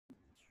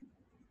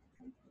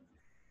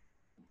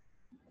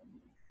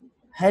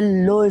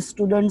Hello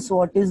students,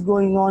 what is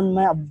going on.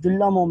 मैं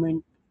अब्दुल्ला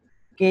मोमिन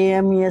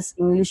KMES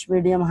English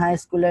medium high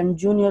school and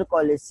junior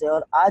college से,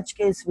 और आज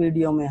के इस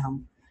वीडियो में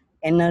हम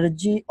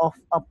energy of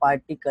a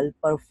particle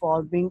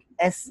performing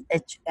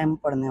SHM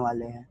पढ़ने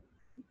वाले हैं।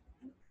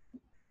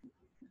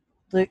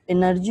 तो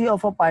energy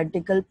of a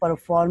particle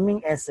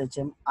performing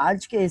SHM,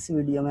 आज के इस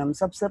वीडियो में हम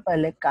सबसे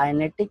पहले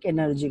काइनेटिक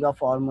एनर्जी का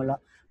फॉर्मूला,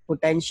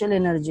 पोटेंशियल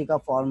एनर्जी का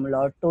फॉर्मूला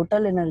और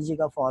टोटल एनर्जी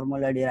का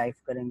फॉर्मूला डिराइव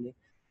करेंगे।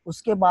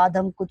 उसके बाद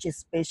हम कुछ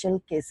स्पेशल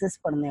केसेस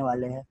पढ़ने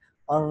वाले हैं,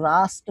 और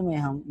लास्ट में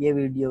हम ये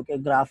वीडियो के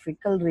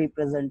ग्राफिकल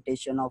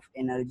रिप्रेजेंटेशन ऑफ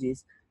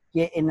एनर्जीज,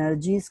 ये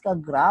एनर्जीज का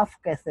ग्राफ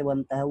कैसे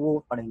बनता है वो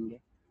पढ़ेंगे।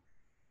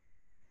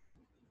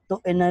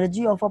 तो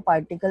energy of a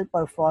particle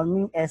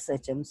performing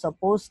SHM,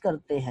 suppose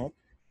करते हैं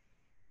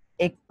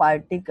एक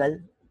पार्टिकल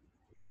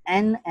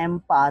NM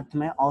पाथ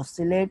में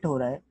ऑसिलेट हो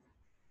रहा है।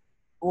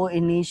 वो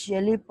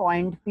इनिशियली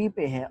पॉइंट P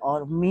पे है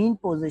और मीन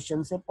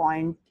पोजीशन से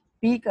पॉइंट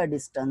P का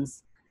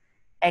डिस्टेंस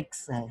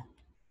x है।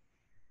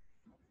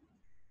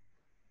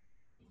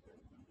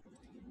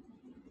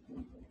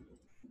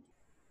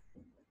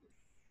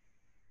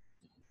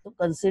 तो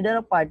consider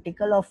a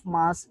particle of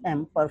mass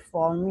m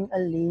performing a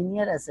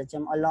linear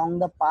SHM along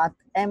the path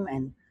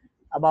Mn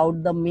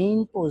about the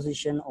mean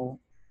position O.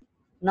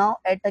 Now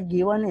at a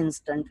given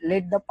instant,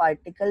 let the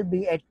particle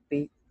be at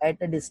P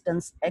at a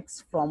distance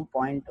x from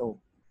point O.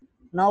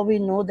 Now we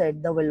know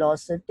that the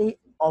velocity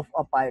of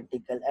a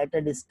particle at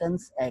a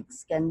distance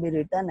x can be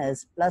written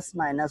as plus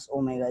minus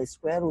omega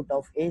square root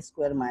of a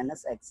square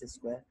minus x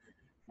square,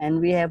 and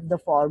we have the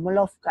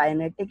formula of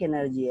kinetic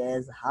energy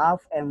as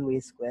half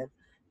mv square.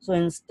 So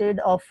instead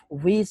of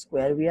v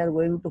square, we are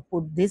going to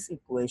put this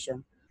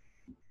equation.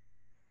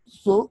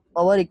 So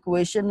our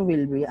equation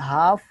will be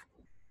half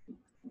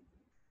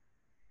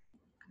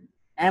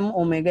m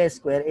omega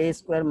square a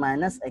square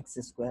minus x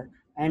square,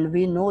 and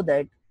we know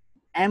that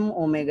m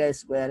omega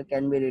square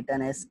can be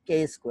written as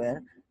k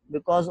square,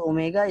 because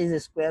omega is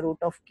square root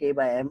of k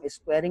by m.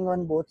 Squaring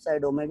on both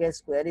sides, omega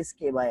square is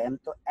k by m,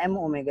 so m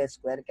omega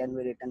square can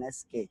be written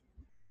as k.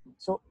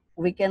 So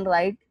we can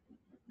write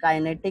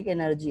kinetic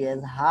energy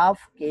as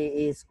half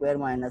ka square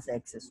minus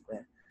x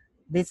square.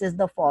 This is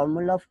the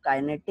formula of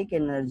kinetic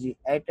energy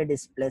at a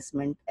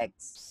displacement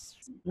x.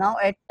 Now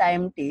at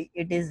time t,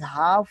 it is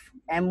half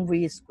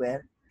mv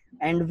square,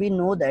 and we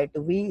know that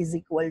v is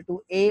equal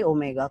to a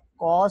omega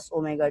cos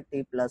omega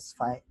t plus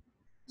phi.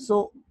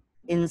 So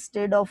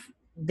instead of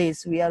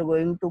this, we are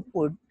going to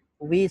put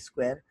v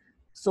square.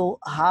 So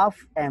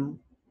half m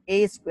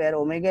a square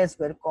omega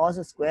square cos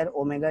square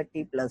omega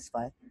t plus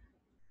phi,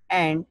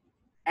 and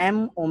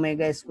m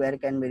omega square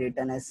can be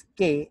written as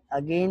k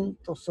again.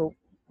 So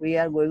we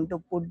are going to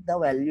put the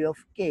value of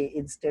k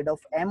instead of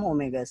m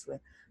omega square.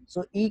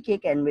 So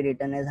ek can be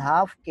written as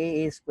half ka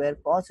square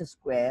cos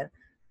square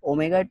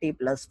omega t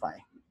plus phi.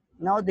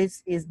 Now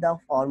this is the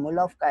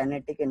formula of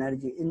kinetic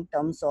energy in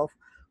terms of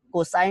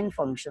cosine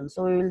function.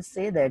 So we will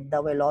say that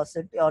the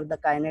velocity or the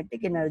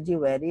kinetic energy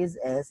varies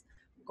as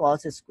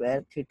cos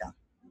square theta.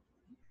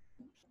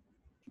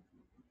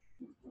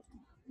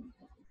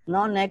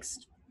 Now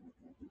next,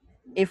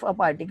 if a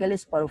particle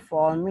is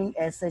performing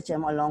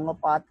SHM along a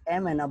path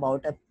M and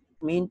about a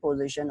mean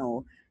position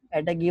O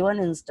at a given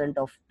instant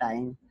of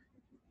time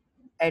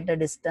at a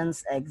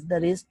distance x, the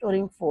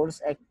restoring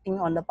force acting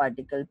on the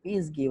particle P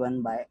is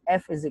given by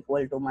F is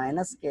equal to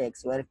minus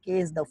kx, where k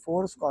is the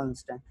force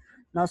constant.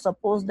 Now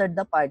suppose that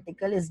the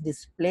particle is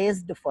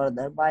displaced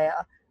further by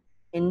a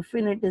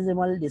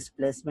infinitesimal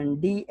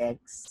displacement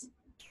dx.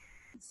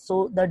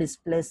 So the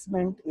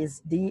displacement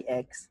is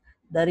dx,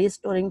 the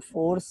restoring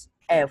force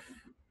F.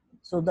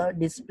 So the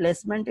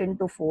displacement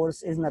into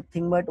force is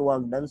nothing but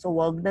work done. So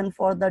work done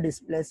for the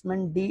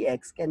displacement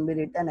dx can be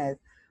written as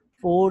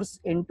force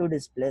into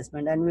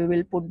displacement, and we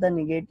will put the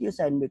negative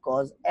sign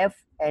because F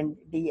and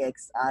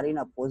dx are in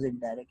opposite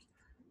direction.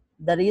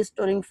 The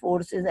restoring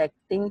force is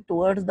acting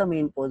towards the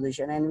mean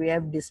position, and we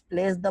have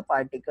displaced the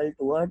particle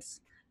towards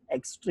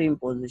extreme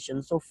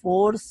position. So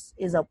force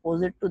is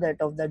opposite to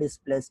that of the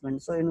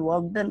displacement. So in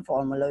work done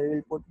formula, we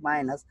will put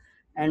minus,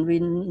 and we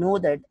know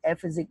that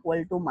F is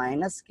equal to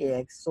minus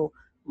kx. So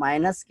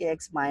minus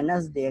kx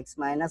minus dx,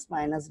 minus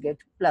minus get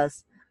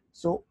plus.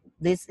 So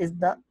this is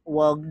the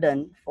work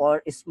done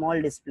for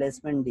small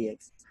displacement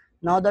dx.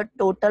 Now the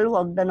total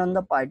work done on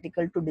the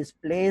particle to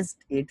displace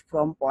it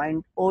from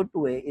point O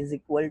to A is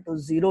equal to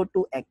 0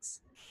 to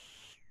x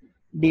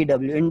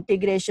dw.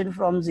 Integration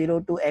from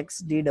 0 to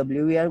x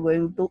dw, we are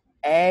going to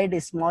add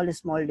small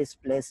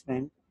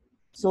displacement.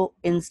 So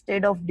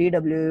instead of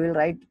dw, we will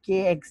write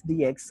kx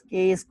dx.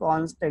 K is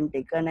constant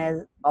taken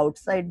as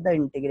outside the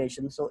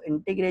integration. So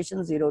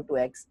integration 0 to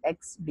x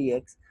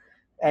dx,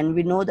 and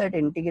we know that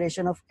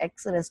integration of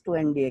x raised to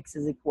n dx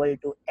is equal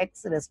to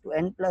x raised to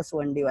n plus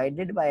 1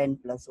 divided by n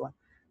plus 1.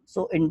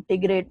 So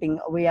integrating,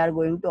 we are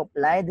going to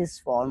apply this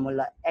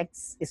formula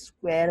x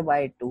square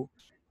by 2,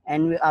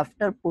 and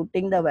after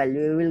putting the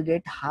value, we will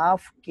get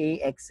half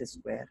kx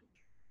square.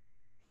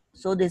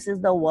 So this is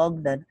the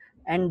work done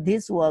and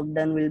this work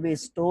done will be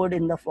stored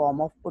in the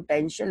form of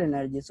potential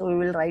energy. So we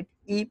will write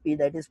EP,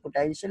 that is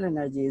potential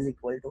energy, is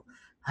equal to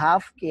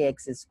half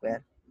kx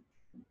square.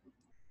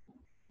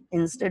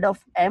 Instead of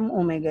m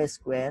omega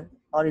square,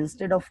 or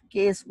instead of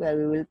k square,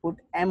 we will put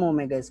m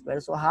omega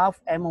square. So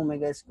half m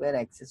omega square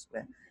x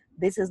square.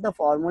 This is the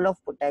formula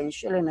of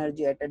potential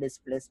energy at a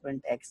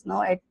displacement x.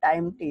 Now at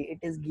time t, it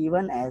is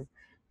given as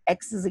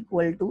x is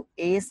equal to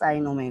a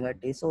sine omega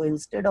t. So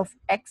instead of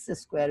x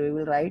square, we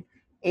will write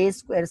a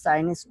square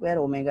sine square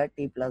omega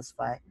t plus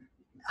phi.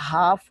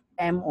 Half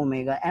m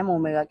omega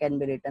can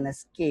be written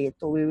as k,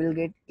 so we will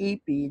get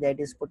ep, that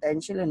is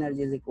potential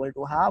energy, is equal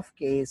to half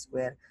k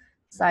square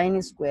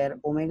sine square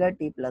omega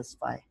t plus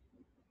phi.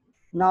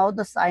 Now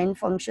the sine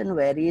function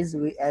varies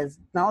as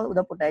now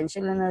the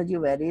potential energy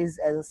varies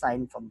as a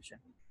sine function.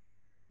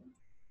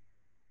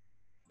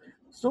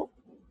 So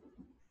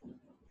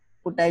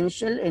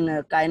potential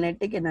in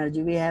kinetic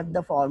energy, we have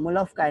the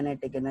formula of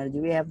kinetic energy,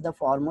 we have the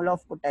formula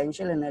of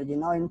potential energy.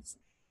 Now in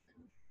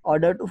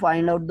order to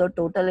find out the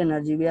total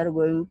energy, we are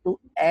going to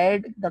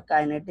add the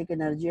kinetic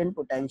energy and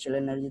potential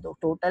energy. So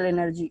total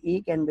energy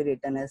E can be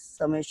written as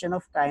summation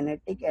of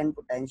kinetic and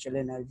potential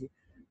energy.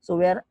 So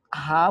where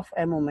half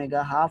m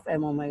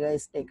omega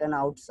is taken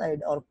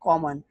outside or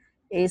common,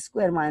 a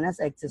square minus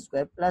x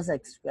square plus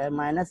x square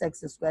minus x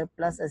square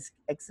plus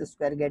x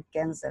square get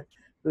cancelled.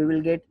 We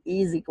will get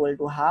E is equal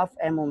to half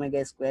m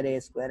omega square a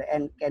square,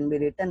 and can be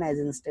written as,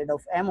 instead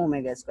of m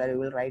omega square, we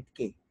will write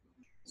k.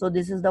 So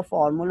this is the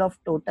formula of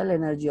total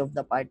energy of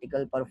the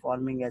particle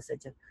performing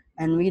SHM.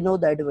 And we know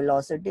that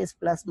velocity is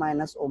plus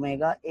minus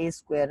omega a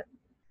square.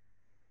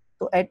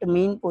 So at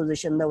mean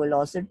position, the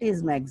velocity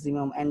is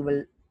maximum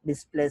and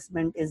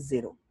displacement is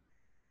zero.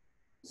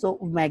 So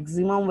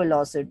maximum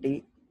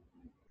velocity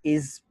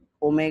is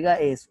omega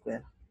a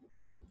square.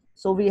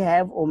 So we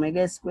have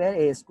omega square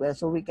a square.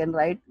 So we can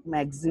write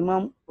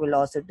maximum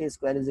velocity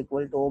square is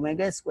equal to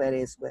omega square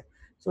a square.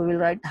 So we'll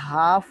write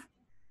half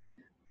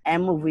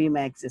mv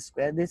max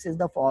square. This is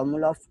the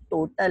formula of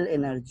total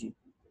energy.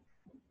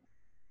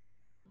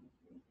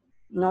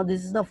 Now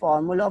this is the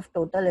formula of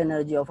total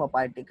energy of a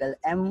particle.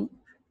 M,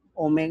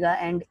 omega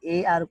and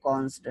A are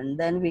constant.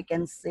 Then we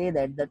can say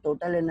that the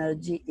total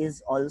energy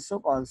is also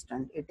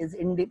constant. It is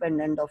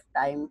independent of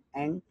time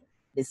and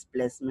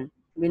displacement.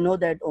 We know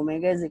that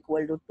omega is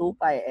equal to 2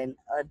 pi n.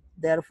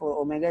 Therefore,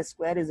 omega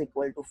square is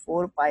equal to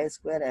 4 pi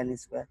square n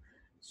square.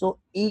 So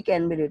E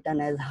can be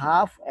written as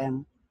half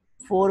m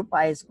 4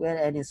 pi square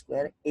n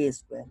square A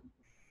square.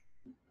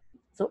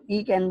 So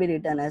E can be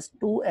written as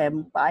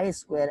 2m pi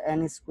square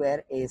n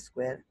square A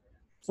square.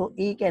 So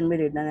E can be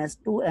written as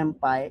 2m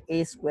pi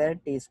A square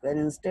T square.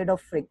 Instead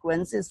of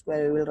frequency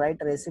square, we will write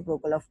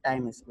reciprocal of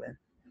time square.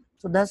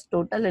 So thus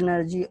total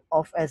energy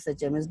of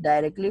SHM is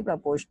directly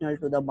proportional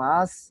to the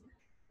mass,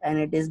 and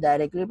it is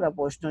directly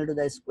proportional to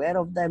the square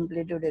of the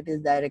amplitude, it is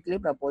directly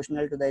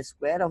proportional to the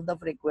square of the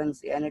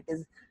frequency, and it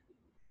is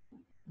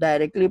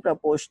directly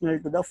proportional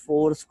to the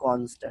force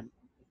constant.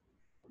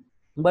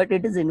 But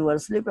it is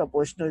inversely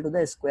proportional to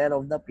the square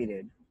of the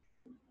period.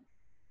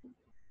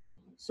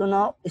 So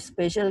now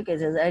special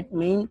cases, at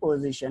mean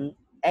position,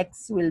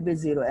 x will be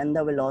 0 and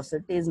the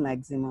velocity is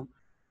maximum.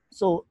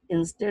 So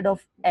instead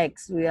of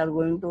x, we are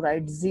going to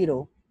write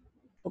 0.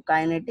 So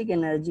kinetic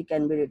energy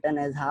can be written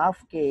as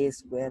half k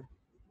square,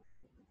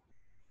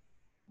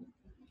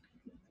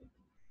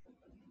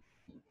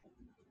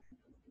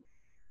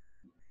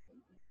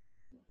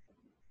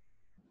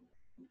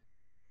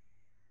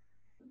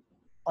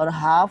 or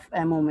half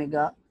m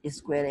omega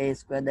square a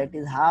square, that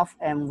is half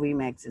mv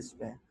max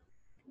square.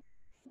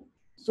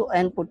 So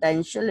and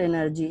potential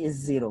energy is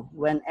 0.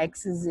 When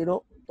x is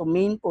 0, so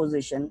mean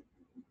position,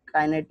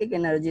 kinetic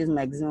energy is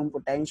maximum,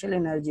 potential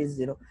energy is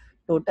 0.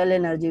 Total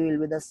energy will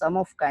be the sum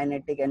of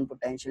kinetic and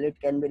potential. It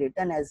can be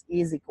written as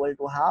E is equal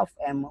to half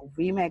m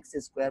v max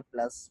square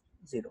plus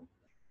 0.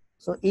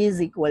 So E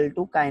is equal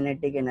to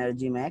kinetic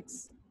energy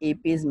max, EP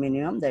is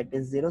minimum, that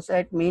is 0. So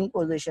at mean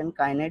position,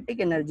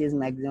 kinetic energy is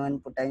maximum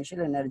and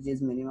potential energy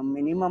is minimum.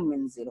 Minimum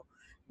means 0.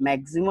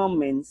 Maximum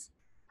means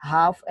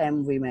half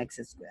m v max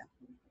square.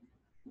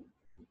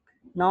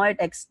 Now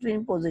at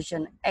extreme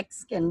position,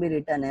 x can be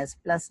written as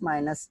plus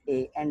minus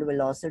a and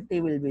velocity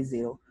will be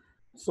 0.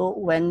 So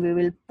when we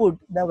will put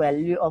the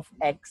value of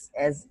x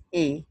as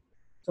a,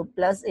 so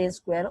plus a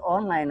square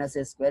or minus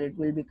a square, it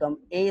will become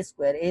a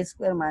square. A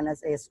square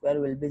minus a square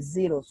will be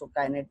 0. So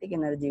kinetic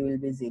energy will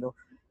be 0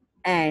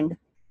 and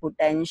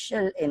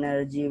potential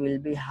energy will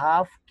be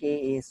half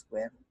k a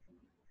square.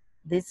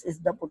 This is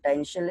the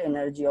potential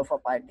energy of a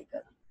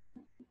particle.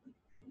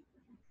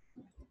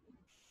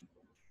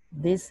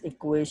 This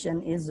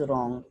equation is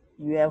wrong.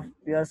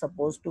 You are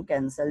supposed to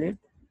cancel it.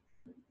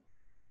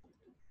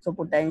 So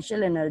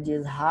potential energy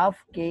is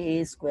half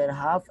Ka square,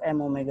 half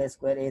m omega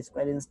square a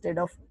square. Instead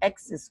of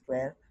x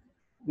square,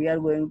 we are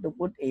going to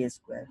put a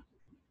square.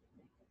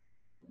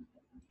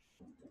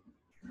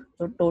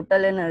 So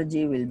total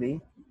energy will be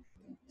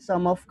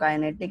sum of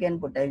kinetic and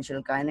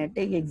potential.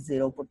 Kinetic is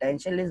 0,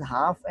 potential is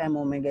half m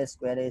omega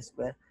square a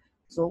square.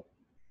 So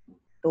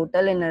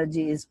total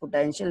energy is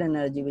potential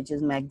energy which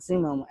is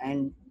maximum,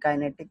 and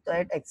kinetic, so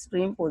at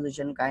extreme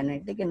position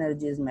kinetic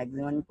energy is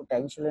maximum,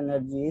 potential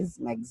energy is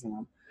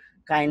maximum.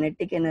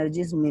 Kinetic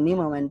energy is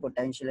minimum and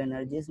potential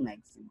energy is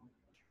maximum.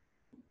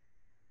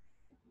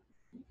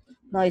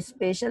 Now,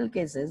 special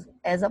cases,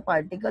 as a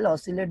particle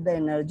oscillate, the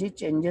energy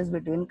changes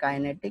between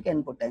kinetic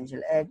and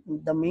potential. At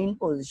the mean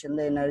position,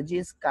 the energy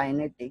is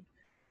kinetic,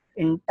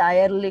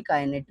 entirely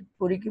kinetic,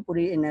 पूरी की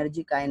पूरी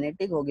energy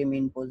kinetic होगी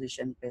mean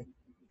position पे,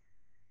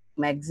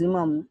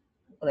 maximum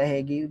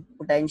रहेगी,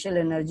 potential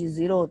energy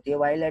zero होती है,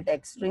 while at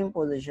extreme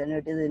position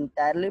it is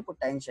entirely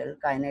potential,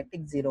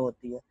 kinetic zero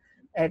होती है.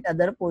 At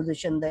other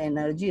position the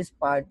energy is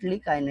partly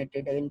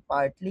kinetic and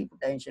partly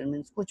potential,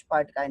 means कुछ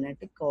part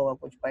kinetic का होगा,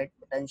 कुछ part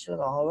potential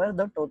का. However,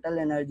 the total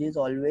energy is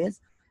always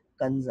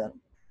conserved.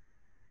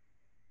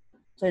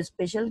 So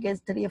special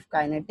case 3, if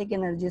kinetic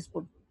energy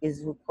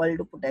is equal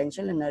to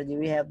potential energy,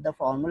 we have the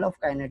formula of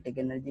kinetic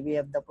energy, we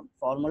have the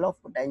formula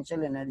of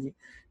potential energy.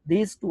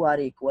 These two are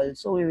equal.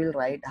 So we will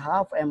write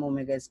half m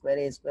omega square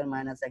a square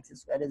minus x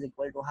square is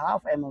equal to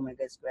half m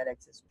omega square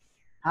x square.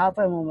 Half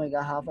m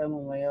omega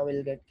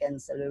will get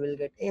cancelled. We will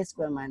get a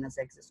square minus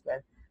x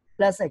square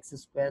plus x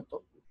square.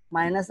 So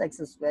minus x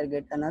square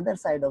get another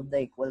side of the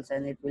equals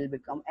and it will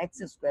become x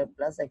square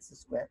plus x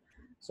square.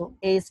 So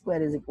a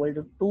square is equal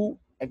to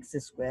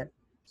 2x square.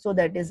 So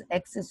that is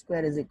x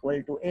square is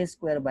equal to a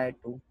square by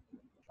 2,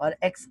 or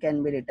x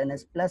can be written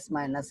as plus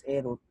minus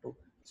a root 2.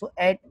 So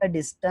at a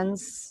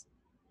distance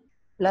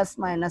plus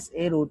minus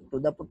a root 2,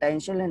 the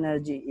potential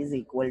energy is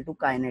equal to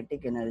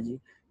kinetic energy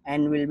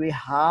and will be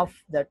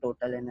half the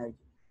total energy.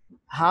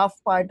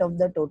 Half part of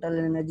the total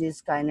energy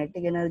is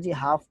kinetic energy,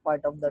 half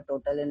part of the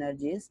total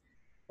energy is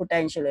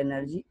potential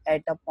energy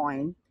at a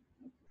point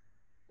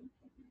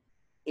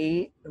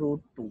a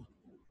root 2.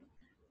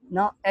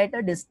 Now, at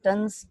a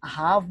distance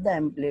half the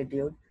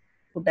amplitude,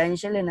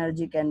 potential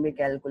energy can be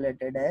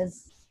calculated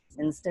as,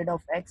 instead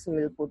of x,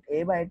 we will put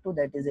a by 2,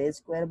 that is a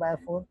square by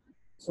 4.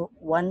 So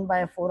 1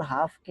 by 4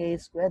 half k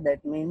square,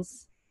 that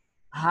means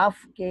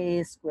half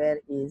k square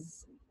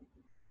is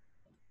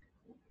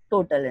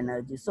total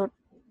energy. So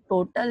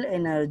total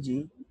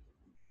energy,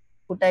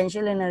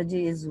 potential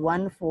energy is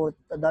 1/4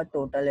 the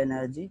total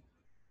energy.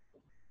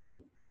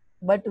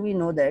 But we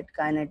know that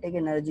kinetic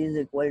energy is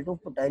equal to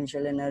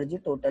potential energy,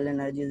 total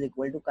energy is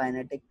equal to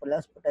kinetic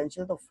plus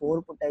potential. So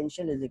 4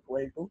 potential is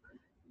equal to,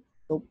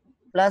 so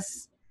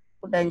plus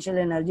potential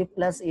energy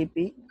plus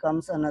EP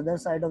comes another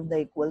side of the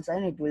equal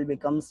sign, it will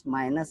becomes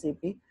minus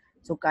EP.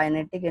 So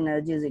kinetic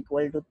energy is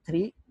equal to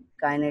 3,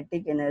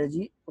 kinetic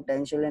energy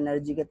potential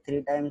energy के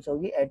 3 times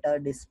होगी at a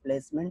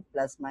displacement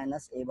plus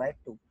minus a by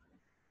 2.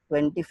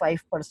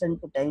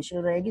 25%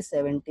 potential रहेगी,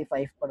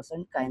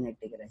 75%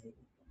 kinetic रहेगी.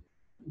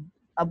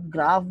 अब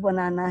graph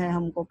बनाना है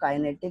हमको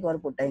kinetic और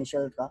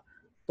potential का,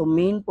 तो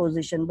मीन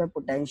पोजीशन पे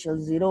पोटेंशियल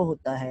जीरो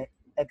होता है,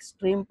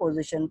 एक्सट्रीम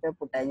पोजीशन पे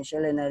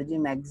पोटेंशियल एनर्जी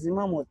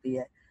मैक्सिमम होती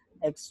है,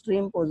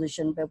 एक्सट्रीम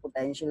पोजीशन पे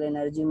पोटेंशियल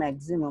एनर्जी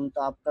मैक्सिमम,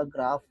 तो आपका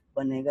ग्राफ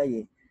बनेगा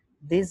ये,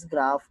 this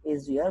graph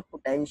is your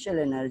potential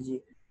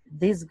energy,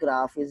 this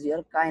graph is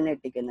your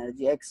kinetic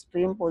energy.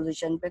 Extreme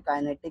position पे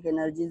kinetic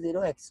energy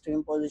zero,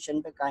 extreme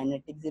position पे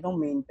काइनेटिक जीरो,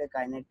 मीन पे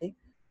काइनेटिक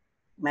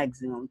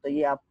मैक्सिमम. तो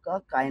ये आपका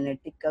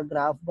काइनेटिक का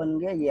ग्राफ बन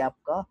गया, ये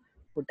आपका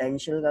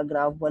पोटेंशियल का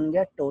ग्राफ बन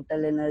गया.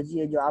 टोटल एनर्जी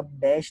है जो आप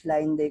डैश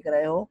लाइन देख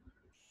रहे हो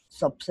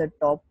सबसे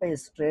टॉप पे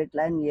स्ट्रेट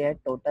लाइन, ये है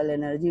total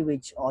energy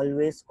which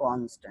always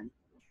constant.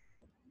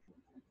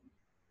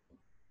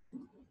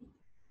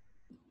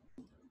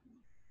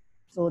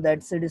 So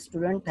that's it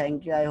student,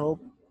 thank you, I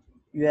hope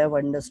you have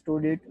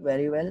understood it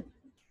very well.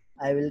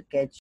 I will catch